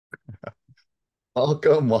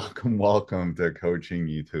Welcome to Coaching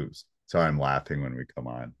YouTube's. Sorry, I'm laughing when we come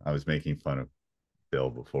on. I was making fun of Bill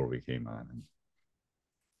before we came on and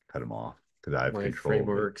cut him off because I have My control of the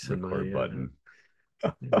frameworks and record button.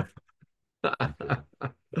 yeah.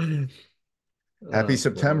 Happy Oh boy.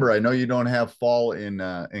 September. I know you don't have fall in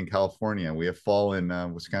California. We have fall in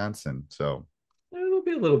Wisconsin. It'll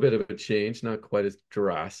be a little bit of a change, not quite as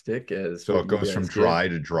drastic as So what it you goes from guys get. dry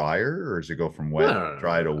to drier, or does it go from No, wet, no, no,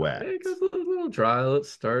 dry to no, wet? no. It goes a little dry. It'll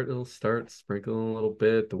start sprinkling a little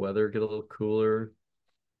bit. The weather get a little cooler.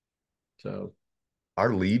 So,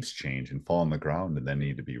 Our leaves change and fall on the ground and then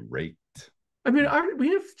need to be raked. I mean, we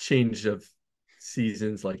have change of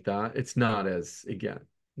seasons like that. It's not as, again,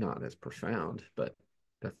 not as profound, but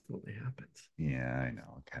definitely happens. Yeah, I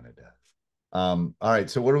know. It kind of does. All right.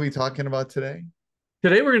 So what are we talking about today?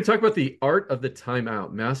 Today, we're going to talk about the art of the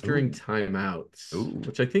timeout, mastering Ooh, timeouts, ooh.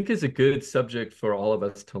 which I think is a good subject for all of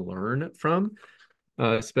us to learn from,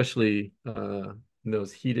 especially in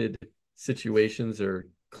those heated situations or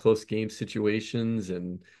close game situations.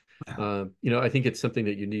 And, I think it's something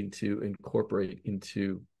that you need to incorporate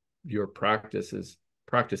into your practices,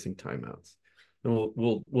 practicing timeouts. And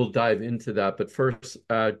we'll dive into that. But first,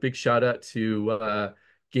 big shout out to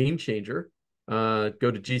Game Changer. Go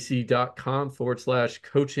to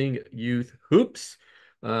gc.com/coaching youth hoops.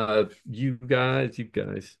 You guys,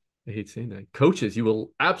 I hate saying that. Coaches, you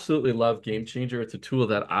will absolutely love Game Changer. It's a tool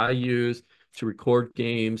that I use to record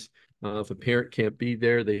games. If a parent can't be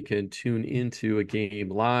there, they can tune into a game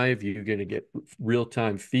live. You're going to get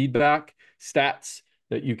real-time feedback, stats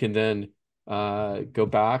that you can then go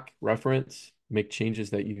back, reference, make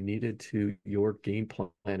changes that you needed to your game plan.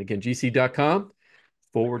 Again,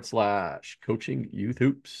 gc.com/coaching youth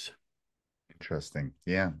hoops. Interesting.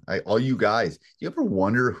 Yeah. All you guys, you ever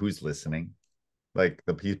wonder who's listening? Like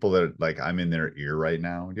the people that like I'm in their ear right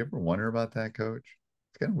now. Do you ever wonder about that, coach?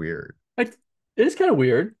 It's kind of weird. It is kind of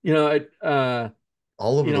weird. All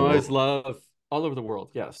over the I always world. love all over the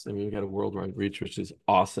world. Yes. I mean, we got a worldwide reach, which is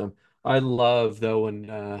awesome. I love though when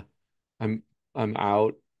I'm I'm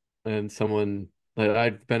out and someone like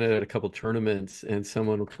I've been at a couple tournaments and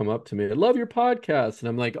someone will come up to me, I love your podcast. And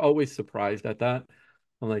I'm like always surprised at that.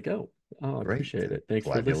 I'm like, oh, I Great. appreciate it. Thanks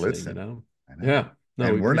for Glad you listening, listen. I know. Yeah. No,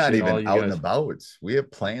 we And we're not appreciate all even you out and guys. about. We have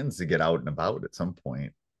plans to get out and about at some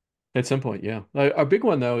point. At some point, yeah. Our big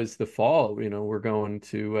one though is the fall. We're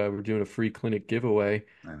doing a free clinic giveaway.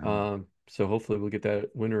 I know. So hopefully we'll get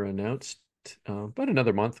that winner announced. About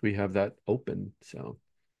another month we have that open. So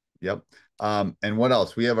Yep. And what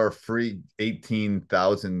else? We have our free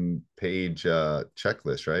 18,000 page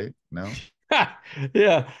checklist, right? No?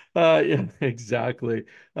 yeah, exactly.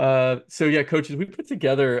 So yeah, coaches, we put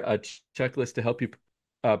together a checklist to help you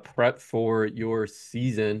prep for your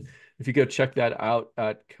season. If you go check that out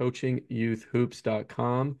at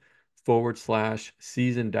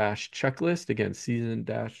coachingyouthhoops.com/season dash checklist. Again, season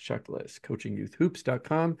dash checklist,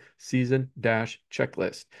 coachingyouthhoops.com season dash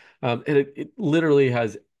checklist. And it literally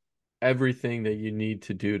has everything that you need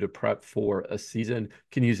to do to prep for a season. You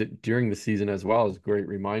can use it during the season as well as great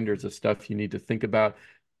reminders of stuff you need to think about,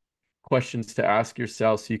 questions to ask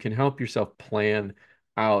yourself so you can help yourself plan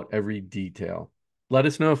out every detail. Let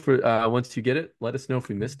us know if once you get it, let us know if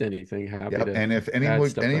we missed anything. Happy Yep. to And if add anyone,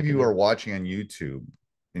 stuff any of back in you are there. watching on YouTube,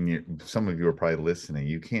 and some of you are probably listening,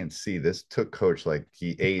 you can't see this took Coach like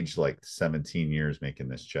he aged like 17 years making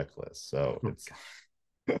this checklist. So Oh, it's God.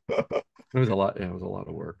 It was a lot. Yeah, it was a lot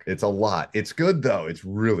of work. it's a lot. It's good though. It's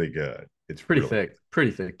really good. It's really good.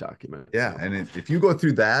 Pretty thick document. Yeah. So And if you go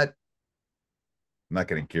through that, I'm not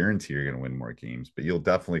going to guarantee you're going to win more games, but you'll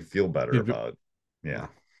definitely feel better you'll be, about, yeah.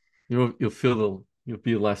 yeah, you'll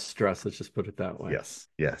be less stressed. Let's just put it that way. Yes.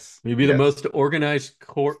 Yes. You'll be the Yes. most organized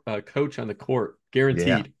coach on the court, Yeah.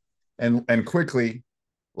 guaranteed. And quickly,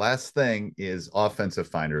 last thing is offensive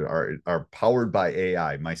finder are powered by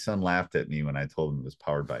AI. My son laughed at me when I told him it was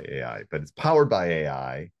powered by AI, but it's powered by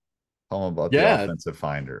AI. Tell him about the Yeah, offensive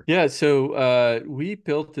finder. yeah. So we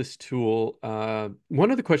built this tool. One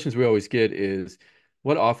of the questions we always get is,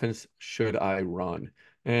 what offense should I run?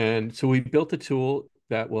 And so we built a tool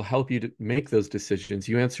that will help you to make those decisions.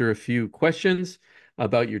 You answer a few questions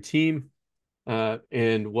about your team,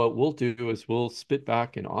 and what we'll do is we'll spit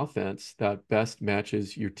back an offense that best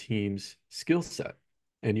matches your team's skill set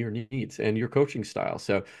and your needs and your coaching style.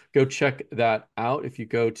 So go check that out. If you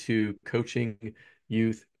go to Coaching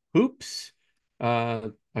Youth Hoops,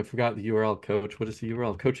 I forgot the URL, coach. What is the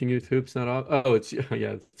URL? Coaching Youth Hoops, not off. Oh, it's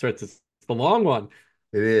yeah, that's right. It's the long one.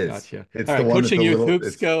 It is. Gotcha. It's All the right, one that's Coaching a Youth little, Hoops,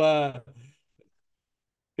 it's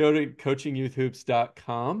go to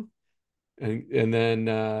coachingyouthhoops.com and then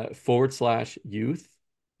 /youth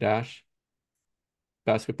dash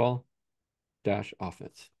basketball dash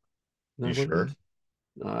offense. Isn't You that what it sure? is?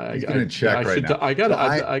 I, He's I, gonna yeah, I check right should. now. I So got.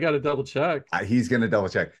 I got to double check. he's gonna double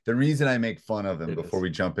check. The reason I make fun of him It before is. we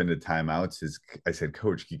jump into timeouts is I said,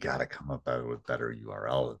 Coach, you got to come up with better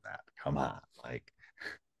URL than that. Come on, like.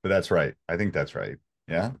 But that's right. I think that's right.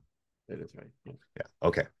 Yeah. It is right. Yeah. Yeah.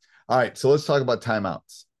 Okay. All right. So let's talk about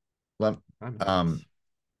timeouts. Let, um,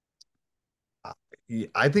 Timeouts.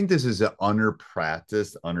 I think this is an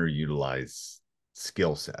under-practiced, underutilized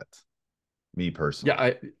skill set. Me Yeah,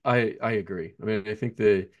 personally. I agree. I mean, I think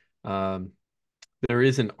um there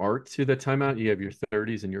is an art to the timeout. You have your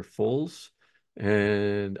 30s and your fulls.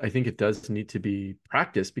 And I think it does need to be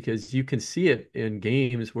practiced because you can see it in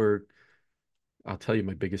games where I'll tell you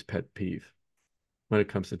my biggest pet peeve when it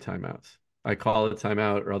comes to timeouts. I call it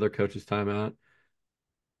timeout or other coaches timeout.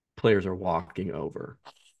 Players are walking over.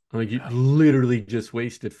 Like you literally just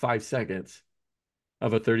wasted 5 seconds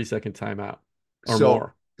of a 30-second timeout or So,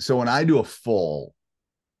 more. so when I do a full,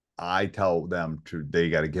 I tell them to they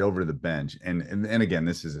got to get over to the bench. And again,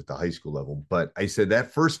 this is at the high school level, but I said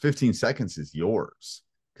that first 15 seconds is yours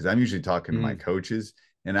because I'm usually talking to my Mm, coaches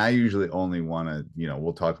and I usually only want to,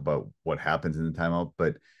 we'll talk about what happens in the timeout,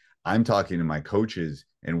 but I'm talking to my coaches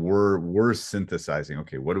and we're synthesizing,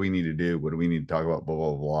 okay, what do we need to do? What do we need to talk about? Blah,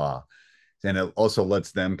 blah, blah. And it also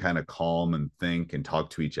lets them kind of calm and think and talk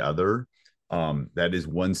to each other. That is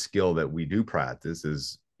one skill that we do practice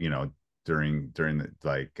is, during the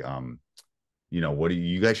what do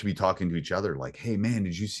you guys should be talking to each other like, hey man,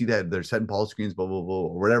 did you see that they're setting ball screens, blah blah blah,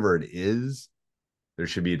 or whatever it is. There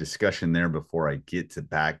should be a discussion there before I get to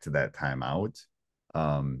back to that timeout.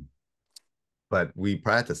 um but we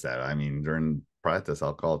practice that. I mean, during practice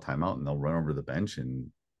I'll call a timeout and they'll run over the bench and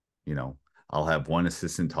you know I'll have one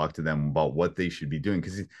assistant talk to them about what they should be doing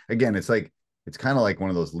because again it's kind of like one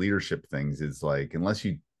of those leadership things is like unless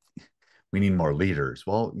you we need more leaders.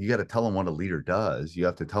 Well, you got to tell them what a leader does. You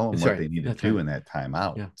have to tell them that's what right. they need to That's do right. in that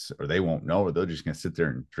timeout, Yeah. or they won't know, or they're just going to sit there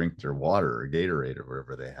and drink their water or Gatorade or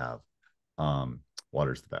whatever they have. Um,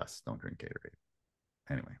 Water's the best. Don't drink Gatorade.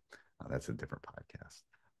 Anyway, that's a different podcast.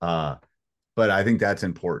 Uh, but I think that's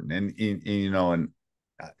important. And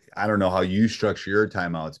I don't know how you structure your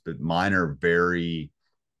timeouts, but mine are very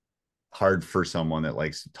hard for someone that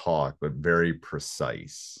likes to talk, but very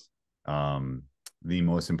precise. Um, the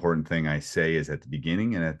most important thing I say is at the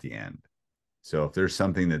beginning and at the end. So if there's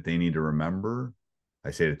something that they need to remember,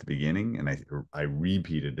 I say it at the beginning and I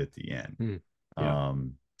repeat it at the end. Mm, yeah.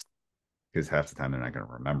 Um, because half the time they're not going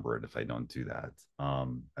to remember it if I don't do that.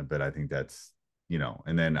 But I think that's,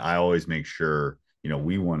 and then I always make sure,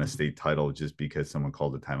 we won a state title just because someone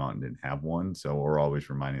called a timeout and didn't have one. So we're always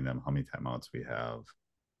reminding them how many timeouts we have,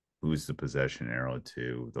 who's the possession arrow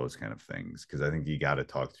to, those kind of things. Because I think you got to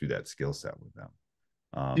talk through that skill set with them.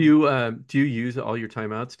 Do you use all your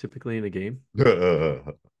timeouts typically in a game?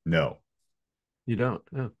 No, You don't.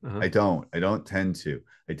 Oh, I don't. I don't tend to.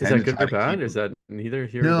 I is tend that to good try or to bad? keep Is them. that neither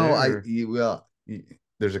here or No, there? Or... well,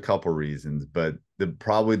 there's a couple reasons, but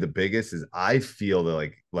probably the biggest is I feel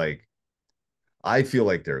that I feel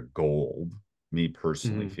like they're gold. Me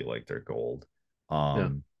personally Mhm. feel like they're gold. Yeah.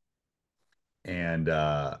 Um, and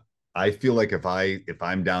I feel like if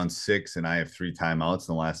I'm down six and I have three timeouts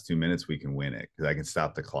in the last 2 minutes, we can win it because I can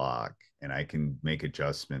stop the clock and I can make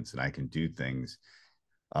adjustments and I can do things.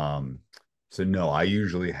 Um, so no, I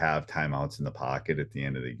usually have timeouts in the pocket at the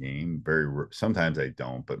end of the game. Sometimes I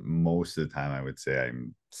don't, but most of the time I would say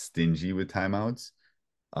I'm stingy with timeouts.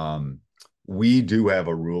 Um, we do have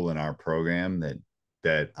a rule in our program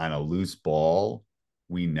that on a loose ball,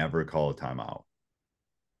 we never call a timeout.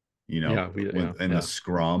 Yeah. When Yeah. in the Yeah.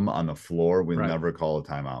 scrum on the floor, we'll Right. never call a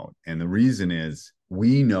timeout. And the reason is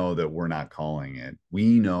we know that we're not calling it.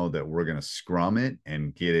 We know that we're going to scrum it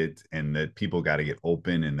and get it, and that people got to get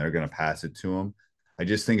open and they're going to pass it to them. I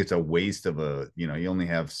just think it's a waste of you only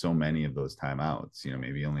have so many of those timeouts.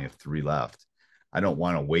 Maybe you only have three left. I don't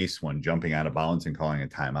want to waste one jumping out of bounds and calling a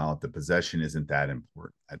timeout. The possession isn't that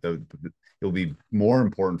important. It'll be more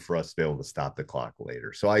important for us to be able to stop the clock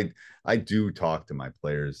later. So I do talk to my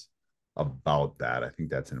players about that. I think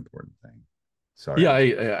that's an important thing. Sorry, Yeah.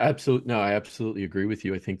 I'm I absolutely no. I absolutely agree with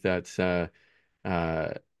you. I think that's uh,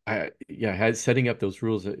 setting up those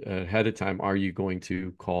rules ahead of time. Are you going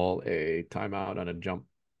to call a timeout on a jump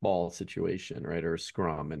ball situation, right, or a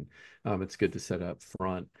scrum? And it's good to set up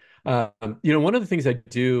front. One of the things I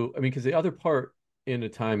do, I mean, because the other part in a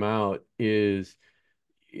timeout is,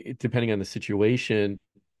 depending on the situation,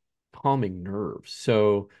 calming nerves.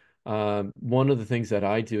 So one of the things that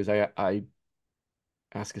I do is I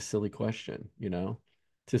ask a silly question,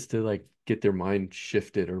 just to like get their mind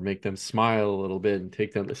shifted or make them smile a little bit and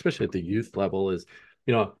take them, especially at the youth level, is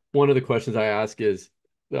one of the questions I ask is,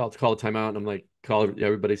 I'll call a timeout and I'm like, call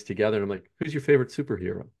everybody's together. And I'm like, who's your favorite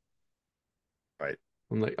superhero? Right.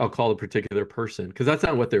 I'm like, I'll call a particular person because that's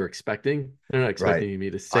not what they're expecting. They're not Right. expecting me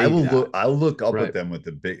to I say will look. that. I'll look up at Right. them with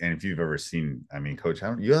the big. And if you've ever seen, I mean, Coach, I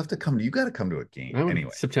don't. You have to come. You got to come to a game I would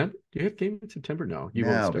anyway. September. Do you have game in September? No, you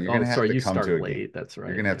won't No, but start. you're Oh, gonna have sorry, to you come to start a game. late. That's You're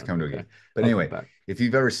right. gonna have to Yeah. come to a Okay. game. But I'll come anyway, back. if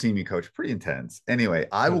you've ever seen me coach, pretty intense. Anyway, Yeah.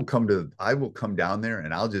 I will come down there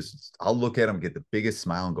and I'll look at them, get the biggest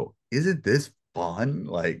smile, and go, "Isn't this fun?"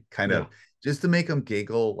 Like, kind Yeah. of just to make them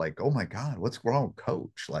giggle. Like, "Oh my God, what's wrong,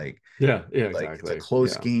 Coach?" Yeah. Yeah. Like it's a Exactly.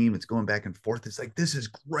 close Yeah. game. It's going back and forth. It's like, this is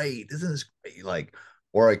great. Isn't this great? Like,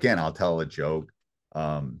 or again, I'll tell a joke.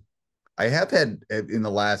 Um, I have had in the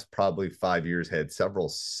last probably 5 years had several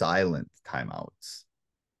silent timeouts.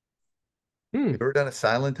 You Hmm. ever done a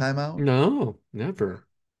silent timeout? No, never.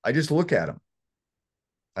 I just look at them.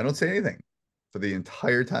 I don't say anything for the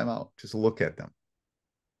entire timeout. Just look at them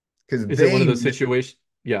because Is it one of they those situations?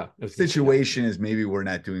 Yeah, I was gonna say yeah. situation is maybe we're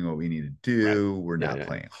not doing what we need to Right. do. We're Yeah. not Yeah. Yeah.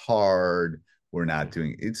 playing hard. We're not Yeah.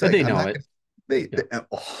 doing. It's And like they I'm know not. it. They Yeah.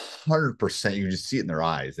 100%. You just see it in their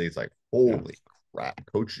eyes. It's like, Yeah. holy crap!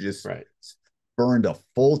 Coach just Right. burned a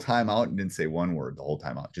full timeout and didn't say one word the whole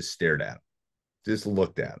timeout. Just stared at him. Just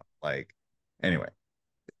looked at him. Like, anyway,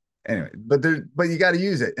 but you got to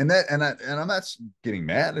use it, and I'm not getting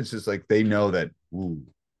mad. It's just like they know that, ooh,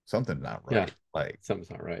 something's not Yeah. right. Like, Something's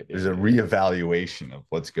not right. there's Yeah. a Yeah. Yeah. reevaluation of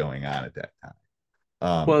what's going on at that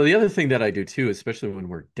time. Well, the other thing that I do too, especially when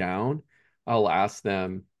we're down, I'll ask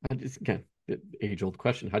them, I just, again, the age-old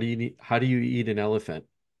question, how do you eat an elephant?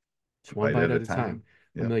 Just one Bite bite at a at a time. time.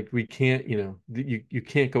 I'm Yep. like, we can't, you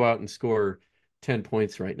can't go out and score 10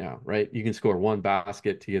 points right now, right? You can score one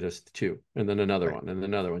basket to get us to two, and then another Right. one, and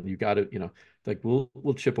another one. You got to, like we'll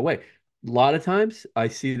chip away. A lot of times I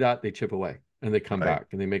see that they chip away and they come Right. back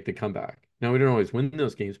and they make the comeback. Now we don't always win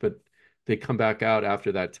those games, but they come back out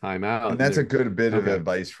after that And timeout and that's a they're good bit of okay.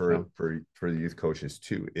 advice So for the youth coaches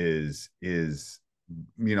too. Is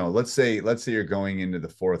let's say you're going into the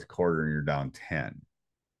fourth quarter and you're down 10.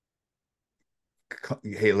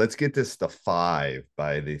 Hey, let's get this to 5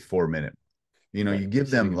 by the 4 minute. right, You give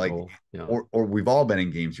them setting a like, goal. Yeah. or we've all been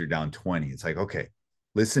in games you're down 20. It's like, okay,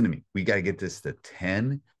 listen to me. We got to get this to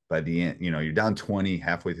 10 by the end. You're down 20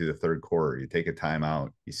 halfway through the third quarter. You take a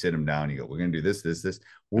timeout, you sit them down, you go, we're gonna do this, this, this.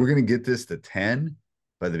 Yeah. We're gonna get this to 10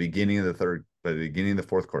 by the beginning of the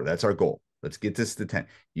fourth quarter. That's our goal. Let's get this to 10.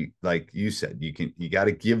 You like you said, you got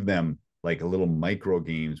to give them like a little micro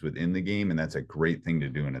games within the game, and that's a great thing to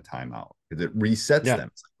do in a timeout because it resets Yeah. them.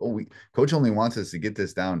 It's like, oh, coach only wants us to get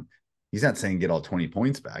this down. He's not saying get all 20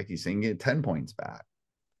 points back. He's saying get 10 points back.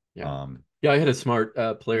 Yeah. Um, Yeah, I had a smart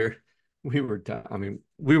player. I mean,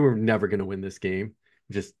 we were never going to win this game.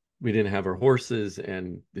 Just we didn't have our horses,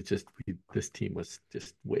 and this team was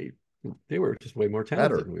just they were just way more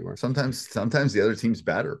talented better. than we were. Sometimes the other team's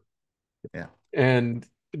better. Yeah. And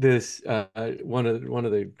this one of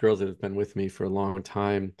the girls that has been with me for a long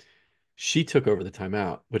time, she took over the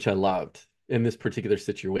timeout, which I loved in this particular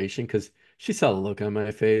situation because she saw the look on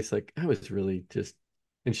my face, like I was really just,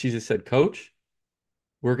 and she just said, "Coach,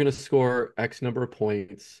 we're going to score X number of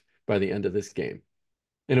points by the end of this game."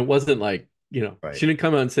 And it wasn't like, Right. she didn't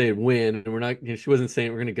come out and say win. And we're not, she wasn't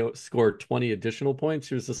saying we're going to go score 20 additional points.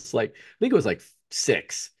 She was just like, I think it was like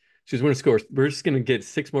six. She was going to score, we're just going to get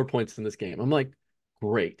six more points in this game. I'm like,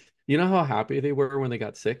 great. You know how happy they were when they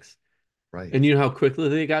got six? Right. And you know how quickly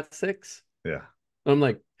they got six? Yeah. I'm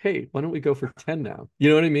like, hey, why don't we go for 10 now? You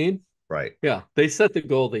know what I mean? Right. Yeah, they set the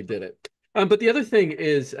goal, they did it. But the other thing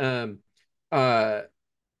is, uh,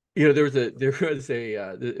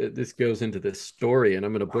 this goes into this story, and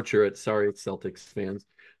I'm going to butcher it. Sorry, Celtics fans.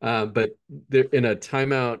 But there, in a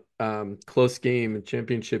timeout, close game,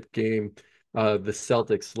 championship game, the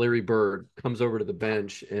Celtics, Larry Bird comes over to the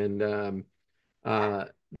bench, and uh,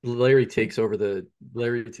 Larry takes over the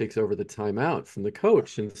timeout from the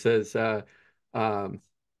coach and says, um,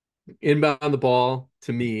 "Inbound the ball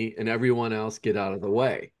to me, and everyone else get out of the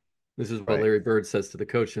way." This is what Right. Larry Bird says to the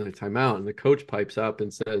coach in the timeout, and the coach pipes up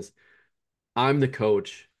and says, I'm the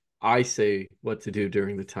coach. I say what to do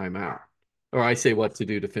during the timeout, or I say what to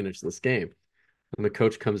do to finish this game. And the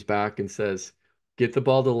coach comes back and says, get the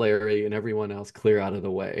ball to Larry and everyone else clear out of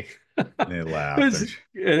the way. And they laughed And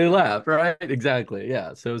and they laughed, right? Exactly.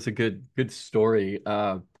 Yeah. So it was a good story.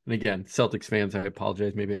 And again, Celtics fans, I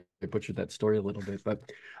apologize. Maybe I butchered that story a little bit,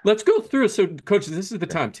 but let's go through. So, coaches, this is the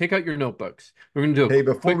time. Take out your notebooks. We're going to do hey, a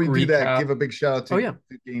before quick we do that, recap. give a big shout out Oh, to, yeah.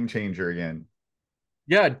 to Game Changer again.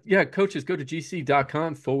 Yeah, yeah, coaches, go to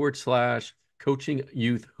gc.com/coaching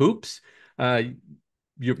youth hoops. Uh,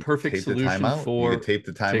 your perfect Tape the solution timeout. You could for tape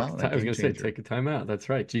the take the timeout. A time. I was game going to say changer. take a timeout. That's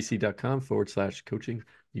right. gc.com/coaching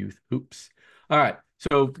youth hoops. All right.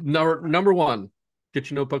 So number one,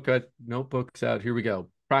 get your notebooks out. Here we go.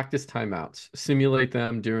 Practice timeouts. Simulate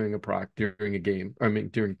them during a game. I mean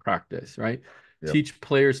during practice. Right. Yep. Teach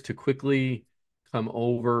players to quickly come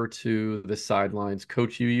over to the sidelines.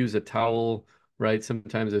 Coach, you use a towel, right?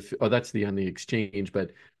 Sometimes if that's on the exchange,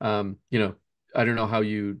 but I don't know how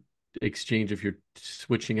you exchange if you're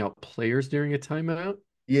switching out players during a timeout.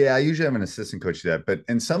 Yeah, I usually have an assistant coach do that, but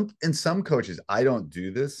in some coaches, I don't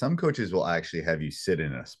do this. Some coaches will actually have you sit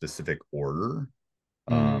in a specific order.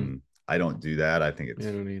 Mm, I don't do that. I think yeah, I it's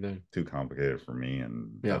don't either. too complicated for me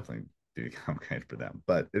and Yeah. definitely too complicated for them.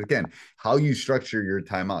 But again, how you structure your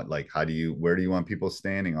timeout, like where do you want people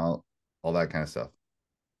standing, all that kind of stuff.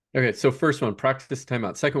 Okay, so first one, practice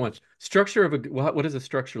timeout. Second one, structure of what does a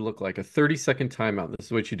structure look like? A 30-second timeout. This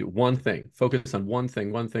is what you do. One thing. Focus on one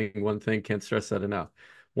thing, one thing, one thing. Can't stress that enough.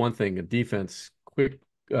 One thing, a defense, quick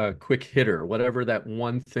hitter, whatever that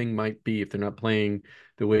one thing might be. If they're not playing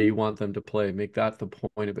the way you want them to play, make that the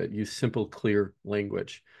point of it. Use simple, clear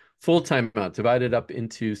language. Full timeout, divided up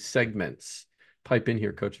into segments. Pipe in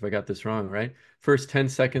here, coach, if I got this wrong, right? First 10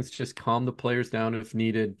 seconds, just calm the players down if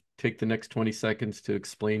needed. Take the next 20 seconds to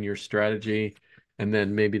explain your strategy. And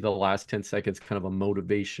then maybe the last 10 seconds, kind of a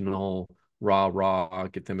motivational rah,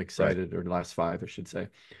 get them Right. excited, or the last five, I should say.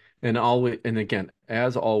 And again,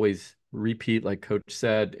 as always, repeat, like coach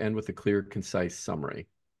said, end with a clear, concise summary.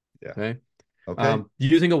 Yeah. Okay. Okay.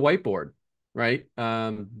 Using a whiteboard, right?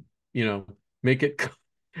 You know, make it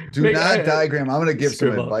Do make not diagram. I'm going to give some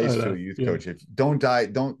scribble. advice to a youth Yeah. coach. If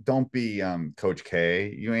don't be Coach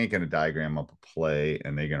K. You ain't going to diagram up a play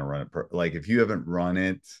and they're going to run it. Like if you haven't run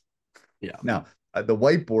it Yeah. now, the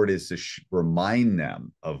whiteboard is to remind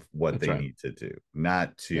them of what That's they right. need to do,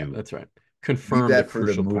 not Yeah, to that's right. leave Confirm the that for the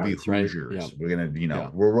crucial movie parts, right? Yeah. Hoosiers. We're gonna, Yeah.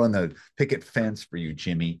 we'll run the picket fence for you,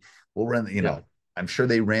 Jimmy. We'll run, Yeah. I'm sure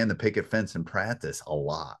they ran the picket fence in practice a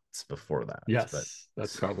lot before that, but Yes,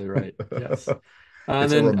 that's probably right. Yes. And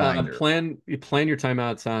it's a then reminder. plan your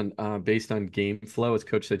timeouts on based on game flow. As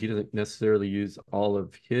coach said, he doesn't necessarily use all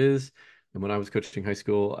of his. And when I was coaching high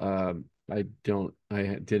school, I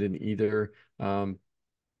didn't either.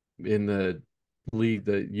 In the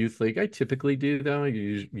youth league, I typically do though.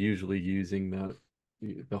 Usually using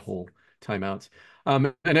the whole timeouts.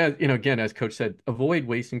 And as again, as coach said, avoid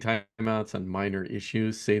wasting timeouts on minor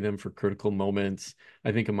issues. Save them for critical moments.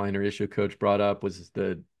 I think a minor issue coach brought up was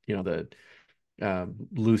the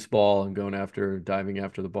loose ball and diving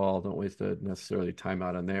after the ball. Don't waste a necessarily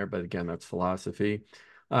timeout on there. But again, that's philosophy.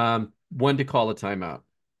 When to call a timeout.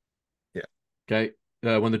 Yeah. Okay.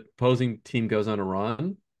 When the opposing team goes on a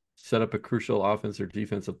run, set up a crucial offense or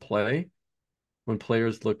defensive play. When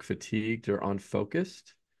players look fatigued or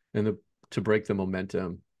unfocused, and to break the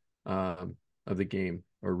momentum of the game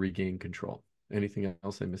or regain control. Anything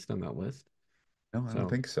else I missed on that list? No, I don't So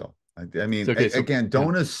think so. I it's mean, okay. So again, yeah,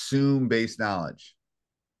 don't assume base knowledge.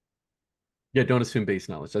 yeah. Don't assume base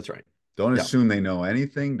knowledge. That's right. Don't Yeah, assume they know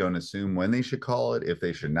anything. Don't assume when they should call it, if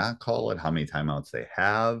they should not call it, how many timeouts they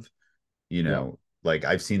have. yeah. Like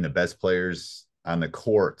I've seen the best players on the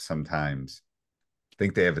court sometimes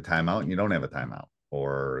think they have a timeout and you don't have a timeout,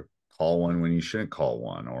 or call one when you shouldn't call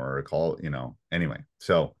one, or anyway.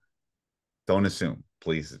 So don't assume,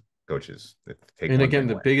 please, coaches. Take And one again, thing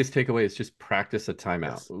the away. biggest takeaway is just practice a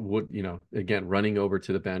timeout. Yes. Again, running over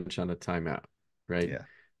to the bench on a timeout, right?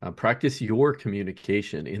 Yeah. Practice your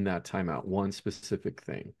communication in that timeout, one specific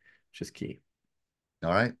thing, which is key.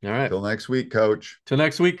 All right. All right. Till next week, coach. Till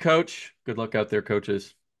next week, coach. Good luck out there,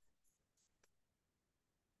 coaches.